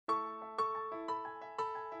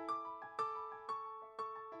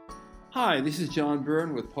Hi, this is John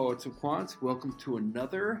Byrne with Poets of Quants. Welcome to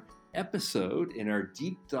another episode in our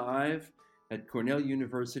deep dive at Cornell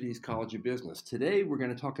University's College of Business. Today, we're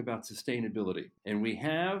going to talk about sustainability. And we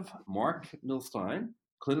have Mark Milstein,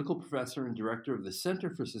 clinical professor and director of the Center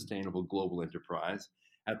for Sustainable Global Enterprise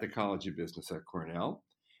at the College of Business at Cornell,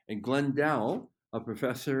 and Glenn Dowell, a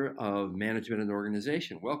professor of management and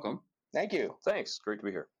organization. Welcome. Thank you. Thanks. Great to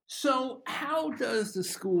be here. So, how does the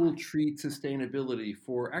school treat sustainability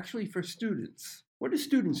for students? What do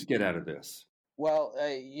students get out of this? Well,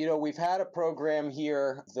 we've had a program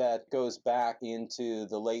here that goes back into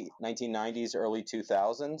the late 1990s, early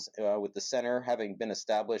 2000s, with the center having been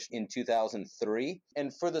established in 2003.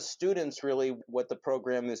 And for the students, really, what the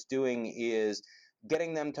program is doing is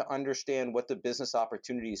getting them to understand what the business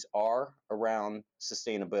opportunities are around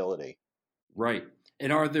sustainability. Right.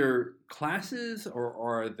 And are there classes or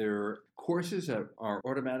are there courses that are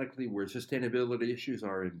automatically where sustainability issues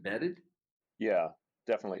are embedded? Yeah,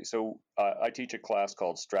 definitely. So I teach a class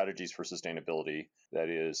called Strategies for Sustainability. That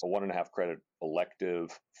is a 1.5 credit elective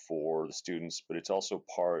for the students, but it's also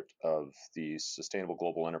part of the Sustainable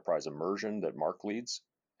Global Enterprise immersion that Mark leads,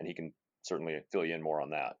 and he can certainly fill you in more on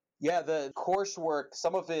that. Yeah, the coursework,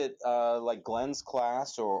 some of it, like Glenn's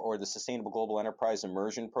class or the Sustainable Global Enterprise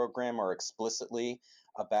Immersion Program, are explicitly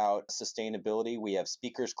about sustainability. We have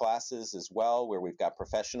speakers classes as well, where we've got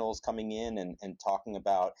professionals coming in and talking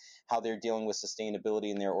about how they're dealing with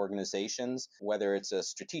sustainability in their organizations, whether it's a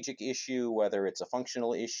strategic issue, whether it's a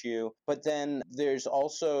functional issue. But then there's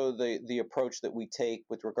also the approach that we take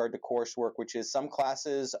with regard to coursework, which is some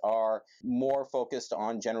classes are more focused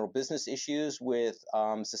on general business issues with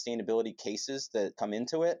sustainability cases that come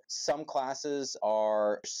into it. Some classes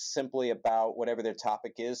are simply about whatever their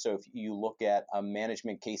topic is. So if you look at a management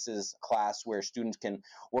cases class where students can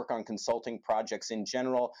work on consulting projects in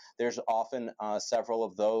general, there's often several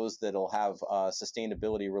of those that'll have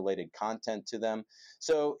sustainability related content to them.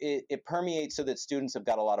 So it permeates so that students have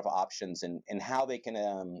got a lot of options in how they can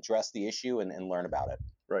address the issue and learn about it.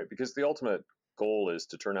 Right, because the ultimate goal is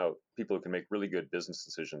to turn out people who can make really good business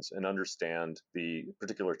decisions and understand the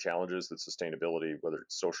particular challenges that sustainability, whether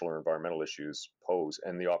it's social or environmental issues, pose,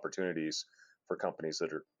 and the opportunities for companies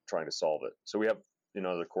that are trying to solve it. So we have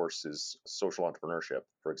another course is social entrepreneurship,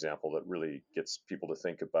 for example, that really gets people to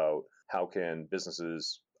think about how can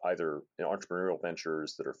businesses, either entrepreneurial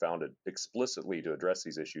ventures that are founded explicitly to address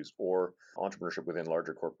these issues, or entrepreneurship within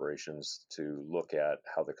larger corporations to look at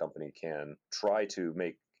how the company can try to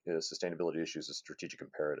make sustainability issues a strategic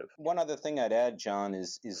imperative. One other thing I'd add, John,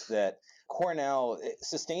 is that Cornell,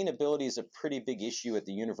 sustainability is a pretty big issue at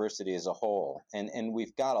the university as a whole, and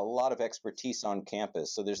we've got a lot of expertise on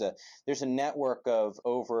campus. So there's a network of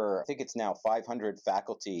over, I think it's now 500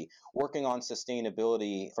 faculty working on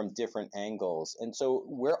sustainability from different angles. And so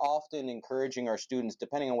we're often encouraging our students,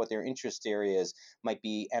 depending on what their interest areas might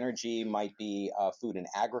be, energy, might be food and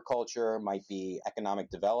agriculture, might be economic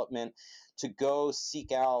development, to go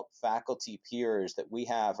seek out faculty peers that we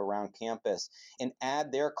have around campus and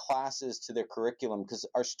add their classes to their curriculum, because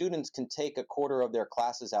our students can take a quarter of their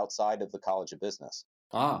classes outside of the College of Business.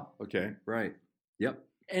 Ah, okay, right. Yep.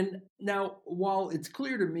 And now, while it's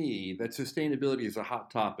clear to me that sustainability is a hot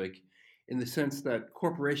topic in the sense that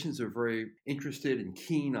corporations are very interested and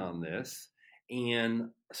keen on this, and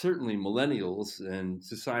certainly millennials and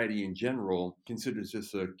society in general considers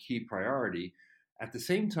this a key priority, at the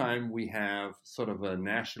same time, we have sort of a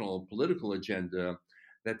national political agenda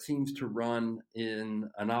that seems to run in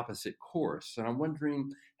an opposite course. And I'm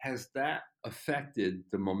wondering, has that affected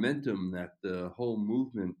the momentum that the whole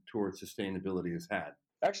movement towards sustainability has had?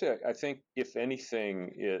 Actually, I think, if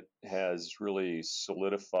anything, it has really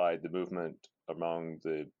solidified the movement among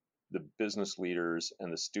the business leaders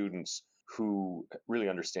and the students who really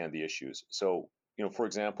understand the issues. So, for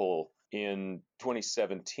example, in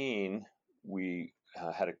 2017, we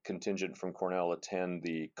had a contingent from Cornell attend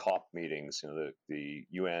the COP meetings, the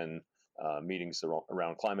UN meetings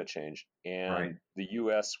around climate change, and Right. the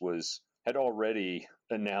U.S. had already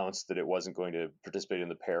announced that it wasn't going to participate in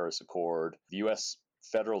the Paris Accord. The U.S.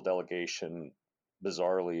 federal delegation,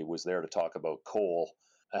 bizarrely, was there to talk about coal,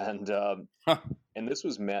 and and this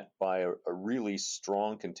was met by a really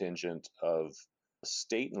strong contingent of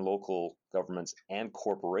state and local governments and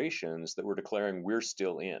corporations that were declaring we're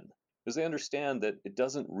still in, because they understand that it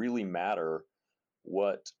doesn't really matter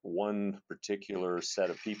what one particular set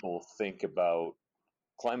of people think about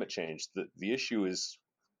climate change. The issue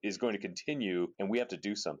is going to continue, and we have to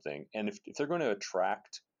do something. And if they're going to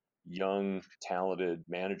attract young, talented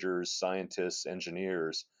managers, scientists,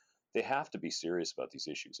 engineers, they have to be serious about these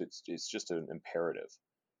issues. It's just an imperative.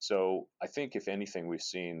 So I think if anything, we've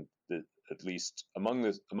seen that at least among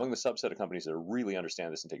the subset of companies that really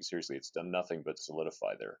understand this and take it seriously, it's done nothing but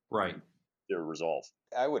solidify Right. their resolve.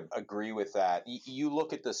 I would agree with that. You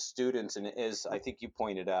look at the students, and as I think you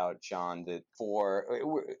pointed out, John, that for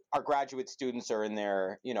our graduate students are in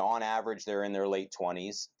their, on average, they're in their late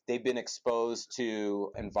 20s. They've been exposed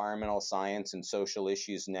to environmental science and social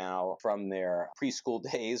issues now from their preschool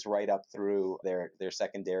days right up through their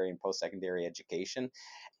secondary and post-secondary education.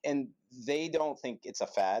 And they don't think it's a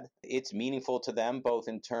fad. It's meaningful to them, both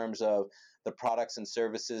in terms of the products and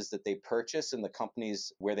services that they purchase and the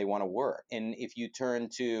companies where they want to work. And if you turn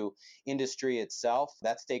to industry itself,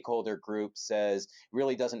 that stakeholder group says it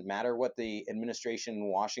really doesn't matter what the administration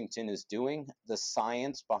in Washington is doing. The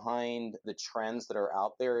science behind the trends that are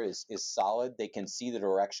out there is solid. They can see the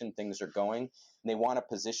direction things are going, and they want to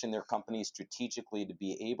position their companies strategically to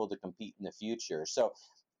be able to compete in the future. So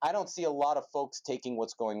I don't see a lot of folks taking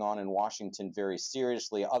what's going on in Washington very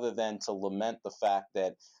seriously, other than to lament the fact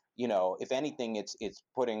that, if anything, it's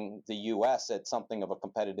putting the U.S. at something of a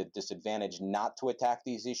competitive disadvantage not to attack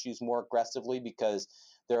these issues more aggressively, because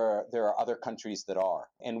there are other countries that are.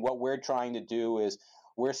 And what we're trying to do is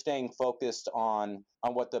we're staying focused on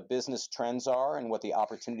what the business trends are and what the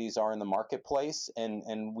opportunities are in the marketplace.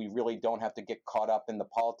 And we really don't have to get caught up in the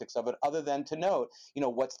politics of it, other than to note,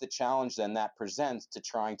 what's the challenge then that presents to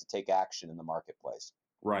trying to take action in the marketplace.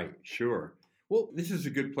 Right, sure. Well, this is a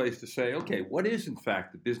good place to say, okay, what is in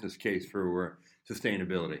fact the business case for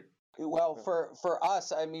sustainability? Well, for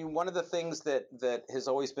us, I mean, one of the things that has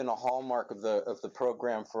always been a hallmark of the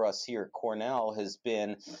program for us here at Cornell has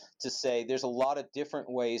been to say there's a lot of different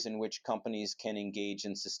ways in which companies can engage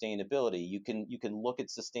in sustainability. You can look at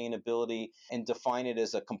sustainability and define it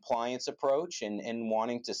as a compliance approach and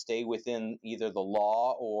wanting to stay within either the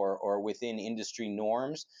law or within industry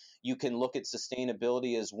norms. You can look at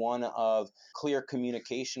sustainability as one of clear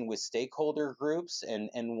communication with stakeholder groups and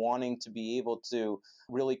wanting to be able to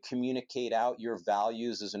really communicate out your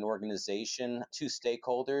values as an organization to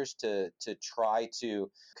stakeholders to try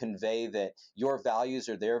to convey that your values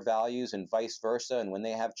are their values and vice versa. And when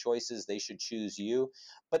they have choices, they should choose you.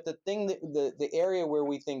 But the thing the area where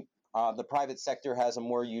we think the private sector has a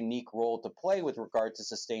more unique role to play with regard to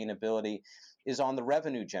sustainability is on the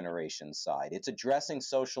revenue generation side. It's addressing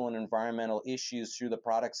social and environmental issues through the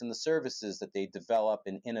products and the services that they develop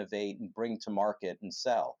and innovate and bring to market and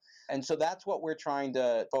sell. And so that's what we're trying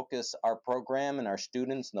to focus our program and our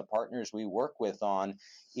students and the partners we work with on,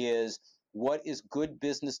 is what is good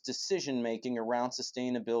business decision making around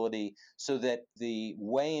sustainability, so that the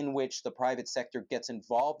way in which the private sector gets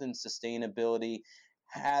involved in sustainability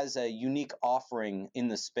has a unique offering in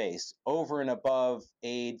the space over and above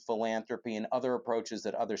aid, philanthropy, and other approaches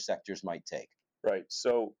that other sectors might take. Right.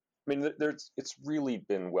 So, I mean, it's really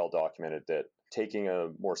been well documented that taking a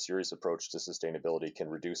more serious approach to sustainability can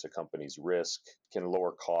reduce a company's risk, can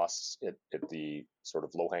lower costs at the sort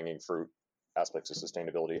of low-hanging fruit aspects of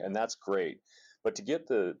sustainability, and that's great. But to get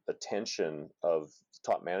the attention of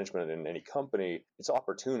top management in any company, it's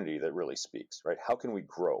opportunity that really speaks, right? How can we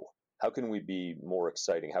grow? How can we be more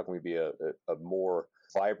exciting? How can we be a more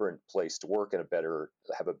vibrant place to work and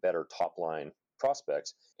have a better top line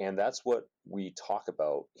prospects? And that's what we talk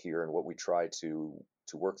about here and what we try to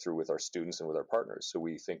work through with our students and with our partners. So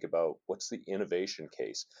we think about what's the innovation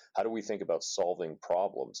case? How do we think about solving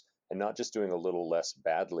problems and not just doing a little less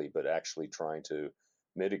badly, but actually trying to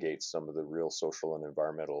mitigate some of the real social and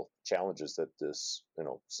environmental challenges that this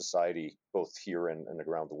society, both here and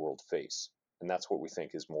around the world, face. And that's what we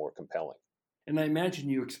think is more compelling. And I imagine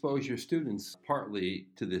you expose your students partly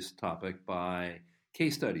to this topic by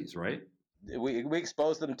case studies, right? We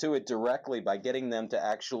expose them to it directly by getting them to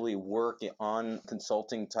actually work on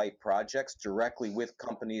consulting type projects directly with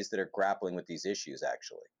companies that are grappling with these issues,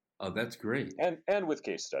 actually. Oh, that's great. And with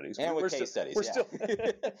case studies. And with case studies, we're still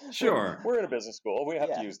Sure. We're in a business school. We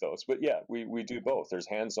have to use those. But yeah, we do both. There's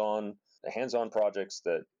hands-on projects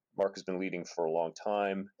that Mark has been leading for a long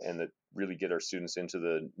time and that really get our students into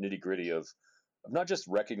the nitty-gritty of not just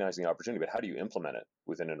recognizing the opportunity, but how do you implement it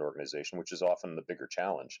within an organization, which is often the bigger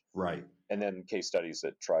challenge. Right. And then case studies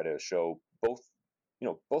that try to show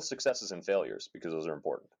both successes and failures, because those are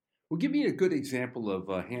important. Well, give me a good example of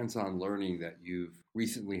hands-on learning that you've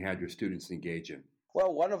recently had your students engage in.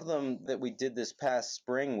 Well, one of them that we did this past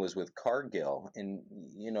spring was with Cargill. And,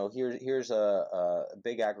 here's a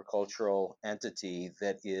big agricultural entity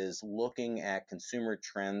that is looking at consumer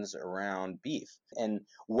trends around beef and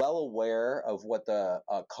well aware of what the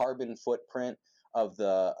carbon footprint of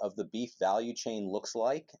the beef value chain looks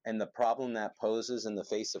like, and the problem that poses in the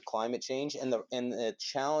face of climate change, and the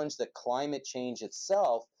challenge that climate change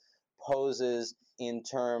itself poses in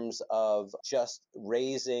terms of just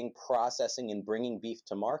raising, processing, and bringing beef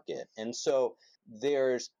to market. And so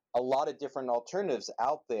there's a lot of different alternatives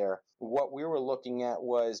out there. What we were looking at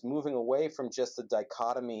was moving away from just the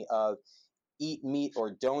dichotomy of eat meat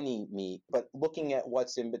or don't eat meat, but looking at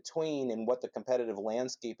what's in between and what the competitive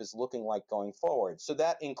landscape is looking like going forward. So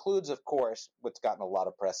that includes, of course, what's gotten a lot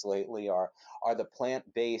of press lately are the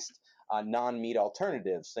plant-based non-meat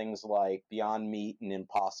alternatives, things like Beyond Meat and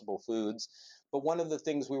Impossible Foods. But one of the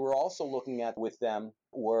things we were also looking at with them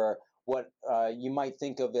were what you might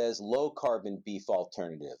think of as low-carbon beef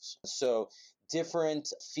alternatives. So different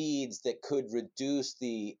feeds that could reduce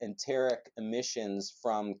the enteric emissions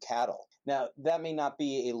from cattle. Now, that may not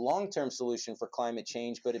be a long-term solution for climate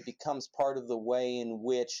change, but it becomes part of the way in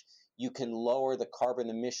which you can lower the carbon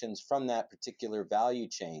emissions from that particular value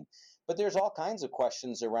chain. But there's all kinds of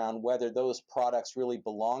questions around whether those products really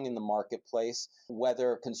belong in the marketplace,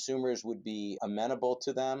 whether consumers would be amenable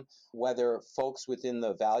to them, whether folks within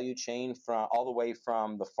the value chain, from all the way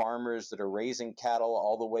from the farmers that are raising cattle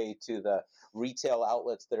all the way to the retail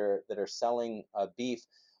outlets that are selling beef,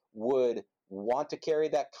 would want to carry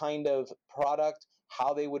that kind of product,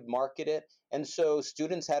 how they would market it. And so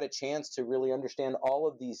students had a chance to really understand all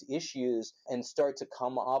of these issues and start to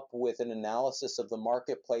come up with an analysis of the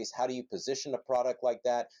marketplace. How do you position a product like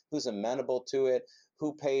that? Who's amenable to it?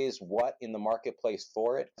 Who pays what in the marketplace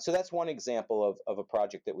for it? So that's one example of a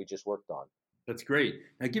project that we just worked on. That's great.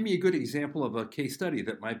 Now give me a good example of a case study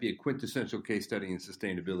that might be a quintessential case study in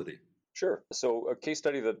sustainability. Sure. So a case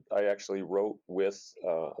study that I actually wrote with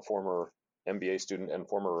a former MBA student and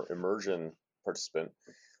former immersion participant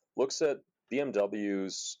looks at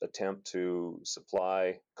BMW's attempt to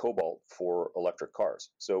supply cobalt for electric cars.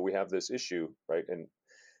 So we have this issue, right? And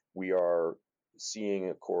we are seeing,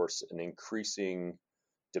 of course, an increasing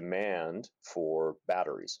demand for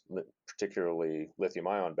batteries, particularly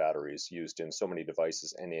lithium-ion batteries used in so many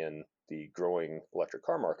devices and in the growing electric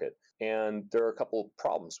car market. And there are a couple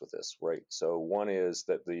problems with this, right? So one is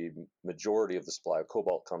that the majority of the supply of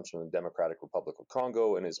cobalt comes from the Democratic Republic of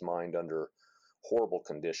Congo and is mined under horrible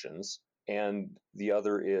conditions. And the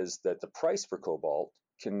other is that the price for cobalt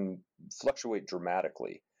can fluctuate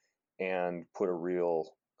dramatically and put a real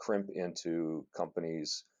crimp into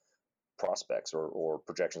companies' prospects or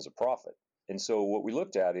projections of profit. And so what we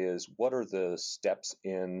looked at is what are the steps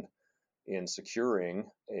in securing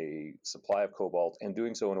a supply of cobalt and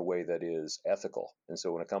doing so in a way that is ethical. And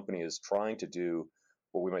so when a company is trying to do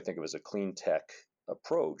what we might think of as a clean tech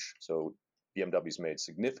approach, so BMW's made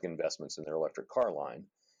significant investments in their electric car line,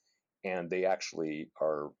 and they actually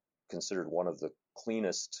are considered one of the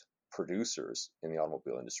cleanest producers in the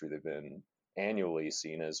automobile industry. They've been annually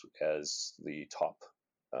seen as the top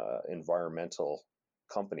environmental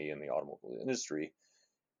company in the automobile industry.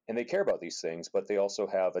 And they care about these things, but they also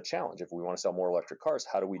have a challenge. If we want to sell more electric cars,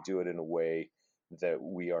 how do we do it in a way that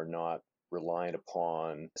we are not reliant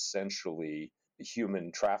upon essentially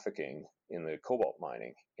human trafficking in the cobalt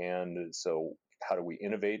mining? And so how do we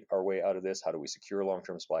innovate our way out of this? How do we secure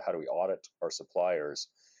long-term supply? How do we audit our suppliers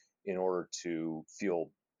in order to feel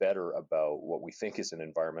better about what we think is an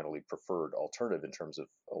environmentally preferred alternative in terms of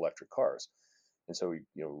electric cars? And so we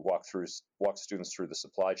walk students through the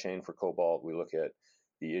supply chain for cobalt. We look at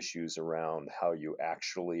the issues around how you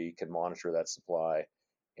actually can monitor that supply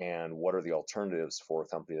and what are the alternatives for a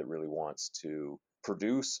company that really wants to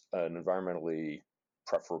produce an environmentally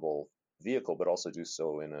preferable vehicle, but also do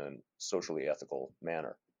so in a socially ethical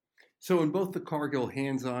manner. So in both the Cargill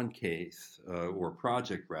hands-on case, or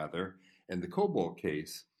project rather, and the cobalt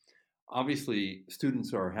case, obviously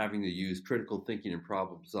students are having to use critical thinking and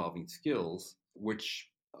problem-solving skills, which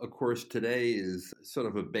of course today is sort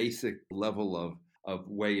of a basic level of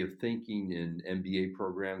way of thinking in MBA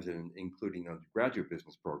programs and including undergraduate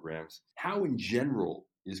business programs. How in general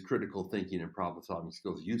is critical thinking and problem-solving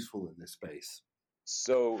skills useful in this space?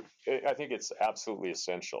 So I think it's absolutely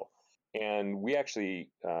essential. And we actually,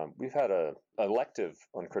 we've had an elective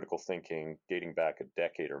on critical thinking dating back a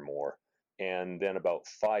decade or more. And then about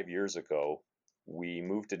 5 years ago, we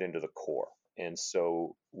moved it into the core. And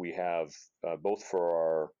so we have both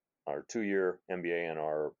for our 2-year MBA and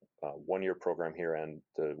our 1-year program here and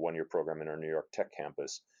the 1-year program in our New York Tech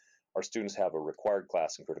campus, our students have a required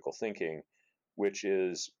class in critical thinking, which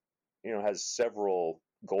is, has several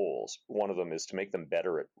goals. One of them is to make them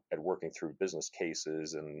better at working through business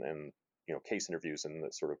cases and case interviews and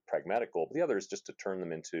the sort of pragmatic goal. But the other is just to turn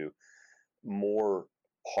them into more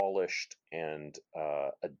polished and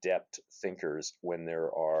adept thinkers when there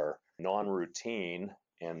are non-routine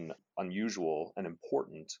and unusual and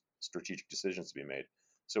important strategic decisions to be made.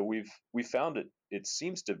 So we found it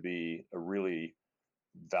seems to be a really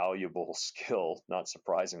valuable skill, not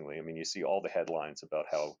surprisingly. I mean, you see all the headlines about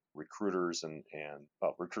how recruiters and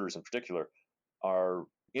recruiters in particular are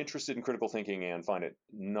interested in critical thinking and find it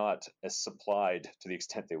not as supplied to the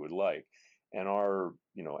extent they would like. And our,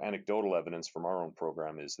 anecdotal evidence from our own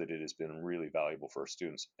program is that it has been really valuable for our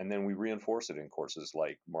students. And then we reinforce it in courses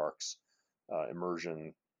like Mark's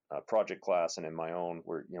immersion project class, and in my own,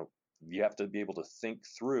 where you have to be able to think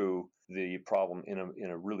through the problem in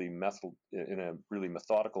a really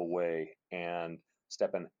methodical way, and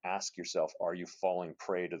step and ask yourself, are you falling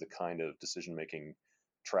prey to the kind of decision making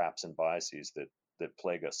traps and biases that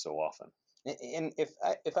plague us so often? And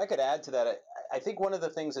if I could add to that, I think one of the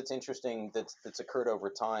things that's interesting that's occurred over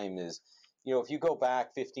time is, if you go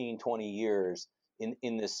back 15, 20 years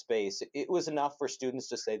in this space, it was enough for students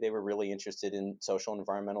to say they were really interested in social and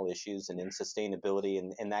environmental issues and in sustainability,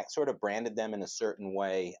 and that sort of branded them in a certain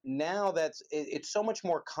way. Now it's so much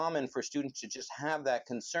more common for students to just have that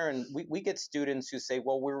concern. We get students who say,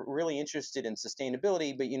 well, we're really interested in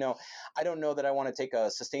sustainability, but I don't know that I want to take a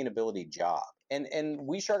sustainability job. And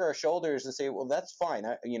we shrug our shoulders and say, well, that's fine.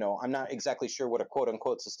 I'm not exactly sure what a quote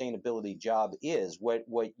unquote sustainability job is. What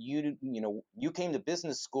you came to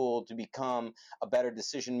business school to become a better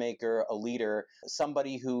decision maker, a leader,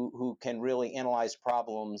 somebody who can really analyze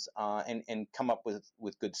problems and come up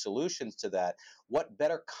with good solutions to that. What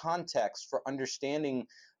better context for understanding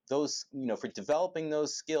those, for developing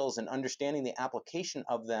those skills and understanding the application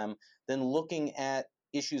of them than looking at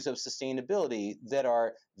issues of sustainability that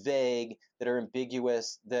are vague, that are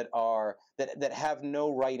ambiguous, that have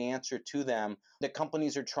no right answer to them, that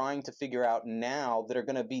companies are trying to figure out now, that are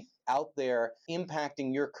going to be out there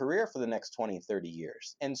impacting your career for the next 20, 30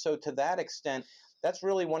 years. And so to that extent, that's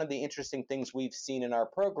really one of the interesting things we've seen in our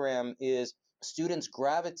program is students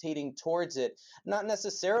gravitating towards it, not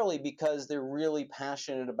necessarily because they're really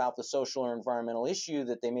passionate about the social or environmental issue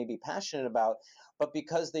that they may be passionate about, but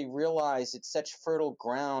because they realize it's such fertile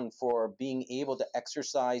ground for being able to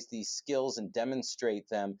exercise these skills and demonstrate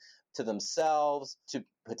them to themselves, to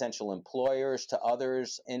potential employers, to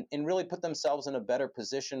others, and really put themselves in a better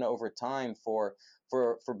position over time for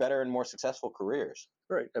better and more successful careers.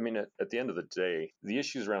 Right. I mean, at the end of the day, the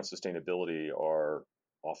issues around sustainability are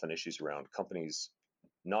often issues around companies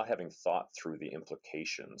not having thought through the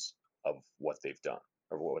implications of what they've done,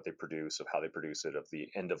 or what they produce, of how they produce it, of the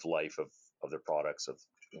end of life of their products, of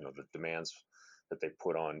the demands that they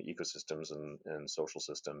put on ecosystems and social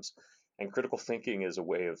systems. And critical thinking is a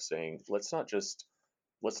way of saying, let's not just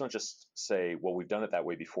say, well, we've done it that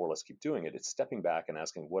way before, let's keep doing it. It's stepping back and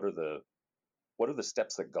asking, what are the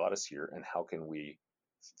steps that got us here, and how can we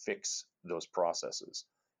fix those processes?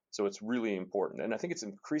 So it's really important, and I think it's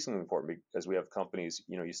increasingly important as we have companies.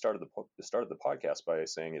 You started the podcast by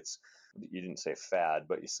saying you didn't say fad,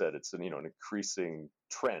 but you said it's an increasing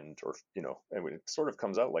trend, or it sort of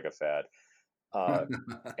comes out like a fad.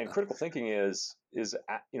 And critical thinking is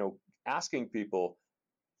asking people,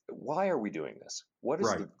 why are we doing this? What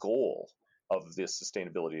is the goal of this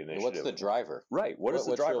sustainability initiative? What's the driver? Right. What's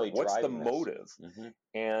the driver? Really what's the motive? Mm-hmm.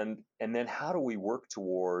 And then how do we work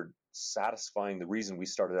toward satisfying the reason we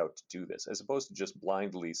started out to do this, as opposed to just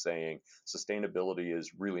blindly saying sustainability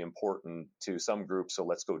is really important to some groups, so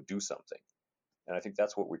let's go do something. And I think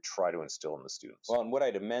that's what we try to instill in the students. Well, and what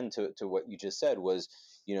I'd amend to what you just said was,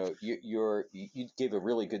 you gave a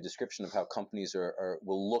really good description of how companies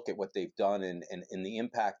will look at what they've done and the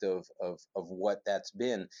impact of what that's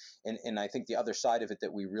been. And I think the other side of it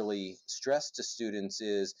that we really stress to students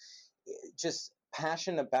is just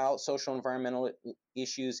passion about social environmental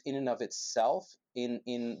issues in and of itself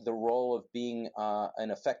in the role of being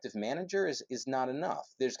an effective manager is not enough.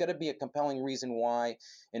 There's got to be a compelling reason why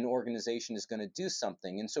an organization is going to do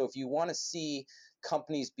something. And so if you want to see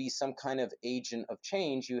companies be some kind of agent of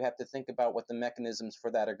change, you have to think about what the mechanisms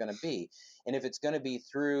for that are going to be. And if it's going to be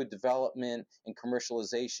through development and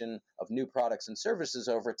commercialization of new products and services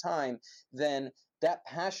over time, then that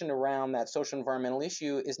passion around that social environmental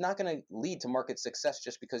issue is not going to lead to market success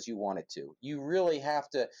just because you want it to. You really have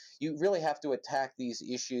to attack these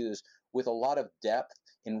issues with a lot of depth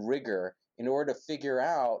and rigor in order to figure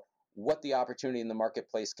out what the opportunity in the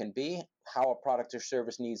marketplace can be, how a product or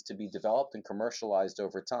service needs to be developed and commercialized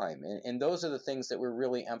over time. And those are the things that we're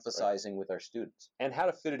really emphasizing with our students. And how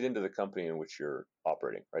to fit it into the company in which you're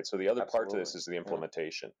operating, right? So the other part to this is the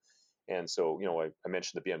implementation. Yeah. And so, I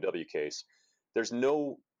mentioned the BMW case. There's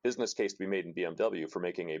no business case to be made in BMW for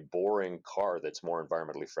making a boring car that's more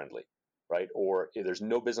environmentally friendly, right? Or there's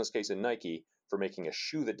no business case in Nike for making a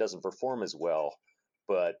shoe that doesn't perform as well,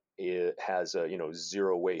 but it has a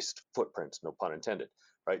zero waste footprint, no pun intended,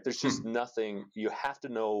 right? There's just nothing. You have to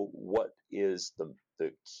know what is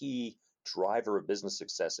the key driver of business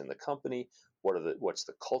success in the company, what's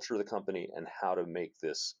the culture of the company, and how to make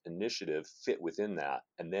this initiative fit within that,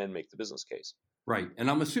 and then make the business case. Right. And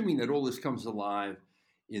I'm assuming that all this comes alive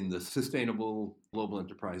in the Sustainable Global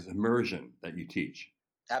Enterprise Immersion that you teach.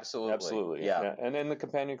 Absolutely. Yeah. And then the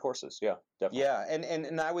companion courses. Yeah, definitely. Yeah.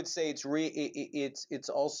 And I would say it's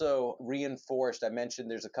also reinforced. I mentioned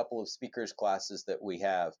there's a couple of speakers classes that we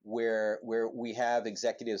have where we have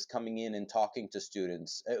executives coming in and talking to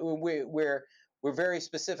students. We're very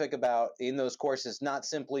specific about in those courses, not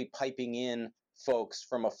simply piping in folks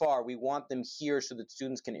from afar. We want them here so that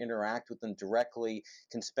students can interact with them directly,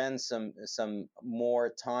 can spend some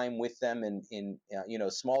more time with them in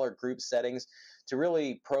smaller group settings to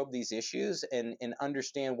really probe these issues and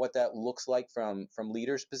understand what that looks like from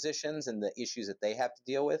leaders' positions and the issues that they have to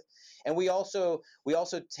deal with. And we also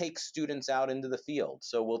take students out into the field.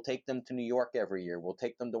 So we'll take them to New York every year. We'll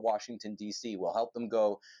take them to Washington, D.C. We'll help them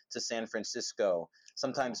go to San Francisco,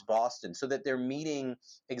 sometimes Boston, so that they're meeting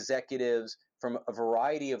executives from a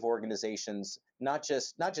variety of organizations, not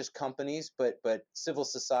just companies, but civil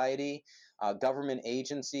society, government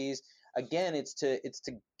agencies. Again, it's to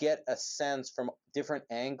get a sense from different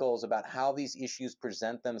angles about how these issues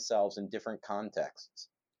present themselves in different contexts.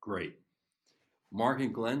 Great. Mark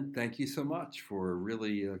and Glenn, thank you so much for a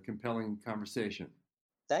really compelling conversation.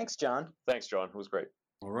 Thanks, John. Thanks, John. It was great.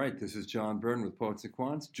 All right, this is John Byrne with Poets and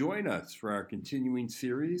Quants. Join us for our continuing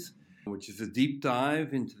series, which is a deep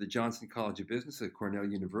dive into the Johnson College of Business at Cornell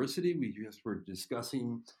University. We just were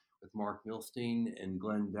discussing with Mark Milstein and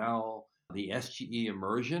Glenn Dowell the SGE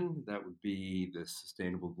Immersion, that would be the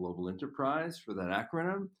Sustainable Global Enterprise for that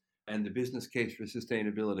acronym, and the business case for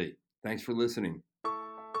sustainability. Thanks for listening.